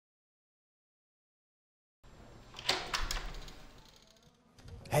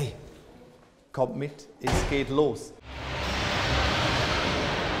Kommt mit, es geht los.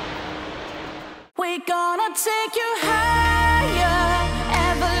 We're gonna take you higher,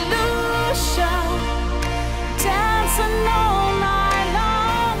 evolution, dancing all night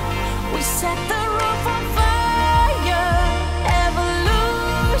long. We set the roof on fire,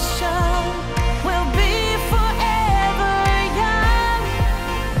 evolution, we'll be forever young.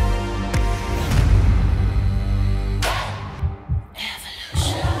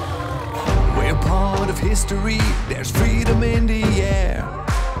 Evolution. We're part of history, there's freedom in the air.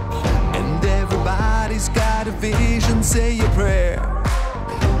 Everybody's got a vision, say a prayer.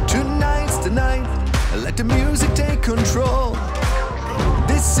 Tonight's the night, let the music take control.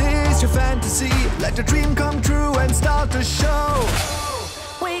 This is your fantasy, let the dream come true and start the show.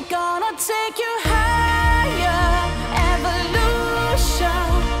 We're gonna take you higher,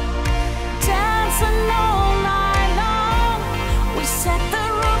 evolution, dancing all night long. We set the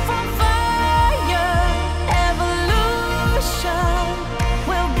roof on fire, evolution.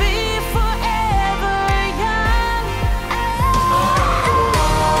 We'll be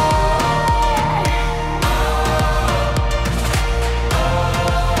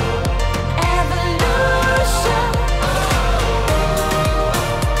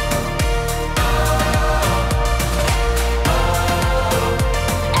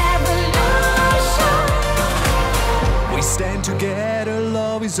together,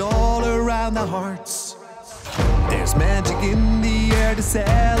 love is all around our hearts. There's magic in the air, the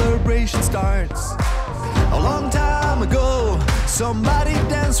celebration starts. A long time ago, somebody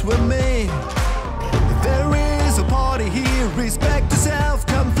danced with me. There is a party here, respect yourself,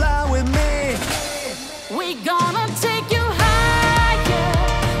 come fly with me. We're gonna take you higher,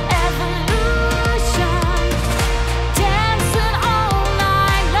 evolution, dancing all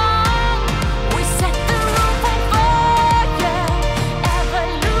night long. We set the roof on fire,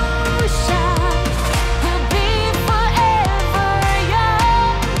 evolution, we'll be forever young.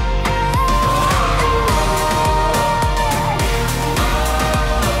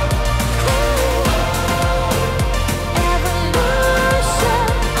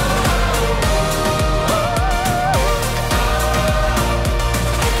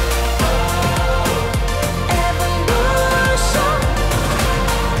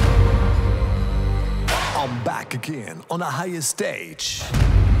 I'm back again on a higher stage.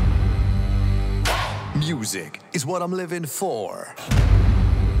 Music is what I'm living for.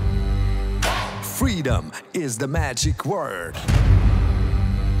 Freedom is the magic word.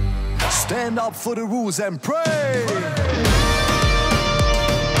 Stand up for the rules and pray.